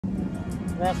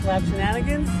Last lap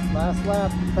shenanigans? Last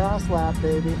lap, fast lap,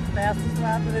 baby. Fastest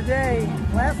lap of the day.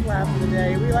 Last lap of the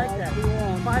day. We like that.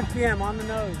 5 p.m. on the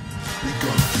nose.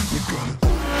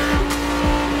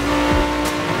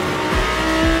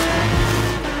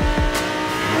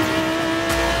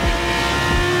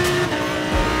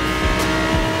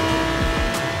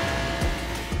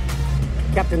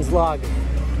 Captain's log.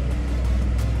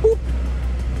 Boop.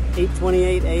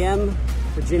 8:28 a.m.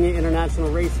 Virginia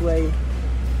International Raceway.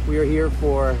 We are here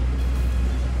for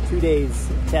 2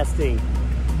 days of testing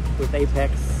with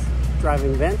Apex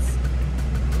driving events.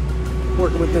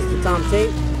 Working with Mr. Tom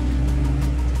Tait.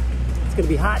 It's going to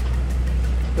be hot,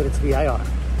 but it's VIR.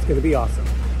 It's going to be awesome.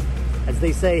 As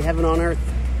they say, heaven on earth.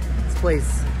 This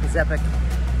place is epic.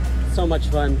 So much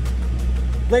fun.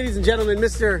 Ladies and gentlemen,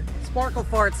 Mr. Sparkle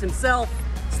Farts himself,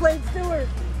 Slade Stewart.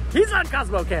 He's on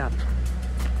Cosmo Camp.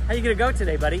 How you gonna go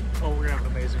today, buddy? Oh, we're gonna have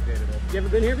an amazing day today. You ever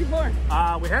been here before?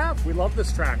 We have. We love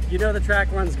this track. You know the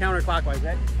track runs counterclockwise,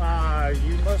 right?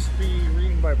 You must be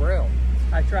reading by Braille.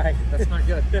 I tried. That's not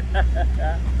good.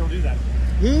 Don't do that.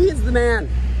 He is the man.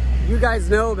 You guys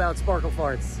know about Sparkle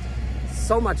Farts.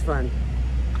 So much fun.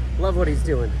 Love what he's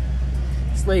doing.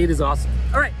 Slade is awesome.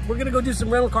 All right, we're gonna go do some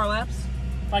rental car laps.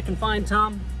 If I can find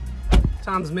Tom.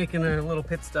 Tom's making a little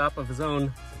pit stop of his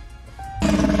own.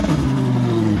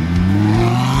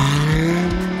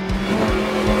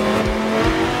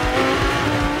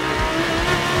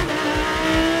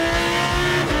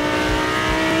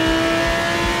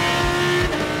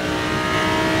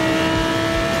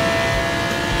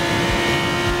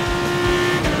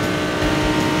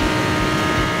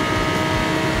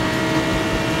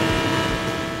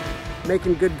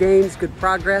 Making good gains, good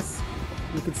progress.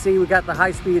 You can see we got the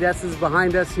high-speed S's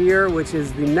behind us here, which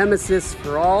is the nemesis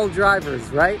for all drivers,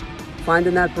 right?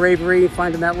 Finding that bravery,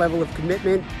 finding that level of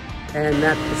commitment, and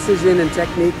that precision and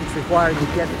technique that's required to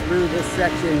get through this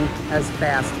section as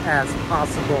fast as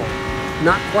possible.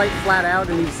 Not quite flat out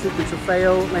in these Super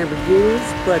Trofeo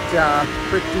Lamborghinis, but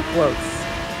pretty close.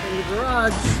 In the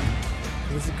garage,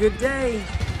 it was a good day.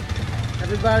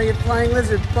 Everybody at Flying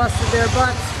Lizzard busted their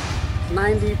butts.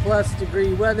 90+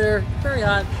 degree weather, very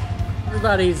hot.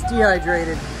 Everybody's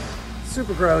dehydrated,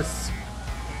 super gross.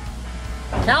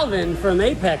 Calvin from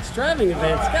Apex Driving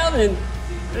Events. Calvin,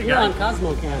 hey, you're on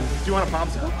Cosmo Cam. Do you want a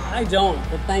popsicle? I don't,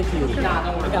 but thank you.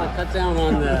 I gotta cut down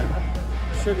on the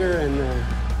sugar and the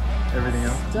everything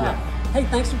else. Stuff. Yeah. Hey,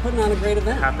 thanks for putting on a great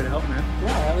event. Happy to help, man. Yeah,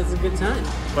 that was a good time.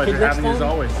 Pleasure having you as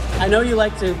always. I know you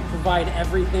like to provide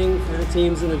everything for the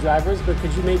teams and the drivers, but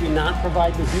could you maybe not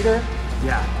provide the heater?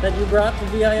 Yeah. That you brought to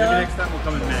VIR? Maybe next time we'll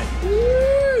come in May.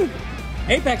 Woo!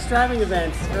 Apex Driving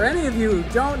Events, for any of you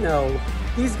who don't know,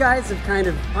 these guys have kind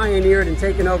of pioneered and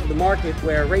taken over the market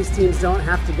where race teams don't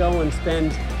have to go and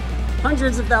spend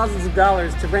hundreds of thousands of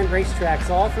dollars to rent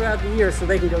racetracks all throughout the year so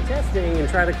they can go testing and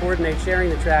try to coordinate sharing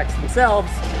the tracks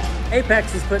themselves.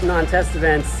 Apex is putting on test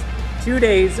events, 2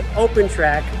 days, open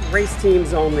track, race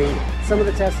teams only. Some of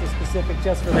the tests are specific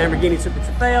just for Lamborghini Super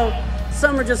Trofeo.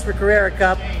 Some are just for Carrera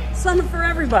Cup. Some are for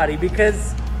everybody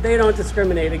because they don't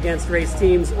discriminate against race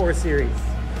teams or series.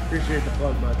 Appreciate the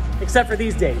plug, bud. Except for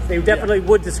these days. They definitely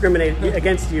would discriminate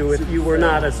against you if you were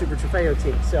not a Super Trofeo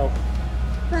team. So,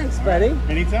 thanks, buddy.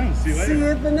 Anytime. See you later. See you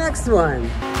at the next one.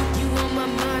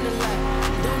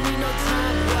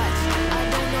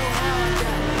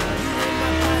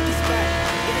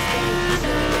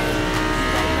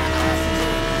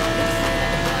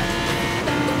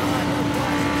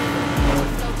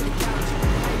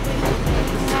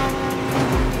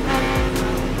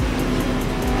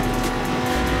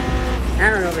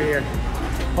 Aaron over here.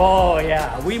 Oh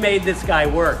yeah, we made this guy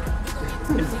work.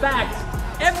 In fact,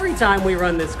 every time we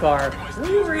run this car,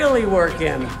 we really work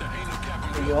him.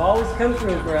 And you always come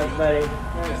through for us, buddy.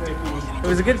 It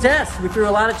was a good test. We threw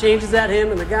a lot of changes at him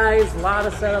and the guys, a lot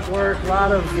of setup work, a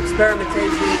lot of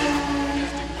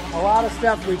experimentation, a lot of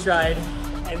stuff we tried,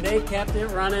 and they kept it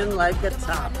running like a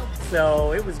top.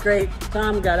 So it was great.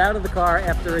 Tom got out of the car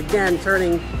after again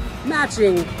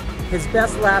matching his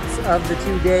best laps of the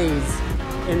 2 days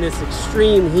in this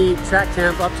extreme heat, track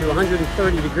temp up to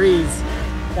 130 degrees.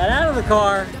 Got out of the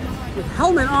car with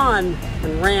helmet on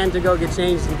and ran to go get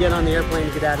changed and get on the airplane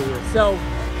to get out of here. So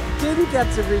didn't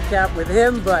get to recap with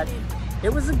him, but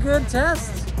it was a good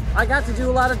test. I got to do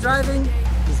a lot of driving.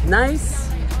 It was nice,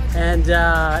 and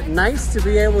nice to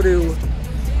be able to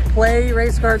play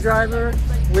race car driver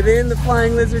within the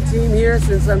Flying Lizzard team here,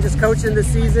 since I'm just coaching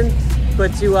this season.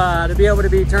 But to be able to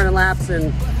be turning laps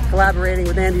and collaborating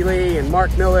with Andy Lee and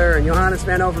Mark Miller and Johannes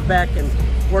Van Overbeck and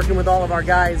working with all of our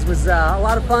guys was a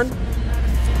lot of fun.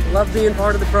 Love being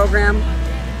part of the program.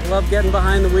 Love getting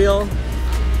behind the wheel.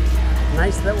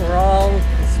 nice that we're all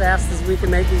as fast as we can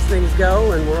make these things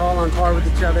go, and we're all on par with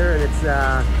each other, and it's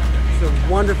a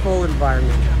wonderful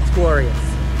environment. It's glorious.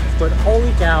 But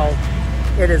holy cow,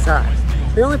 it is hot.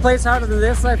 The only place hotter than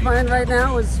this I find right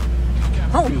now is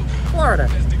home, Florida,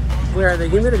 where the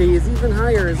humidity is even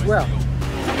higher as well.